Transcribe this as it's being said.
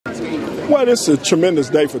Well, it's a tremendous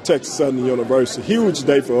day for Texas Southern University. Huge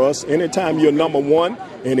day for us. Anytime you're number one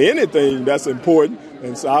in anything, that's important.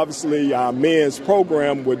 And so obviously our men's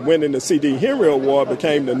program with winning the C.D. Henry Award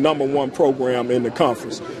became the #1 program in the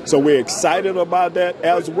conference. So we're excited about that,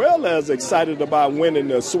 as well as excited about winning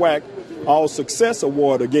the SWAC All Success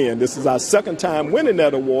Award again. This is our second time winning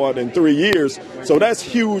that award in 3 years. So that's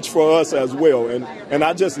huge for us as well. And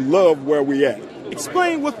I just love where we're at.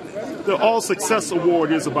 Explain what the All Success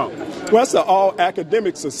Award is about. Well, it's the All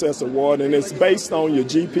Academic Success Award, and it's based on your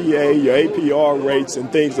GPA, your APR rates,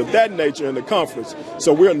 and things of that nature in the conference.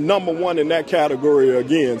 So we're #1 in that category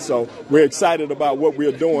again. So we're excited about what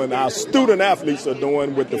we're doing. Our student athletes are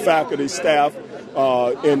doing with the faculty, staff,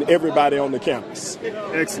 and everybody on the campus.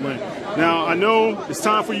 Excellent. Now, I know it's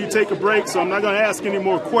time for you to take a break, so I'm not going to ask any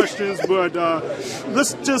more questions, but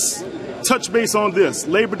let's just touch base on this.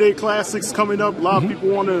 Labor Day Classics coming up. A lot of people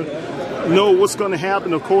want to know what's going to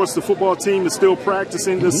happen. Of course, the football team is still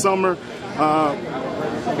practicing this summer.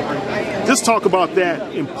 Just talk about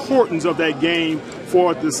that importance of that game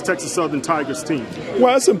for this Texas Southern Tigers team.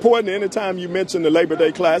 Well, it's important. Anytime you mention the Labor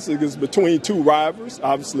Day Classic, is between two rivals,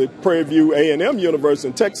 obviously Prairie View A&M University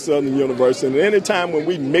and Texas Southern University. And anytime when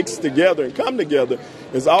we mix together and come together,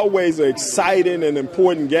 it's always an exciting and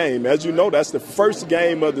important game. As you know, that's the first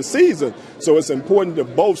game of the season. So it's important to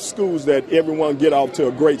both schools that everyone get off to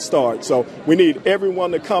a great start. So we need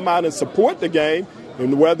everyone to come out and support the game.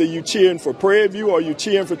 And whether you're cheering for Prairie View or you're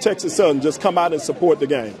cheering for Texas Southern, just come out and support the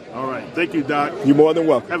game. All right. Thank you, Doc. You're more than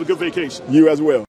welcome. Have a good vacation. You as well.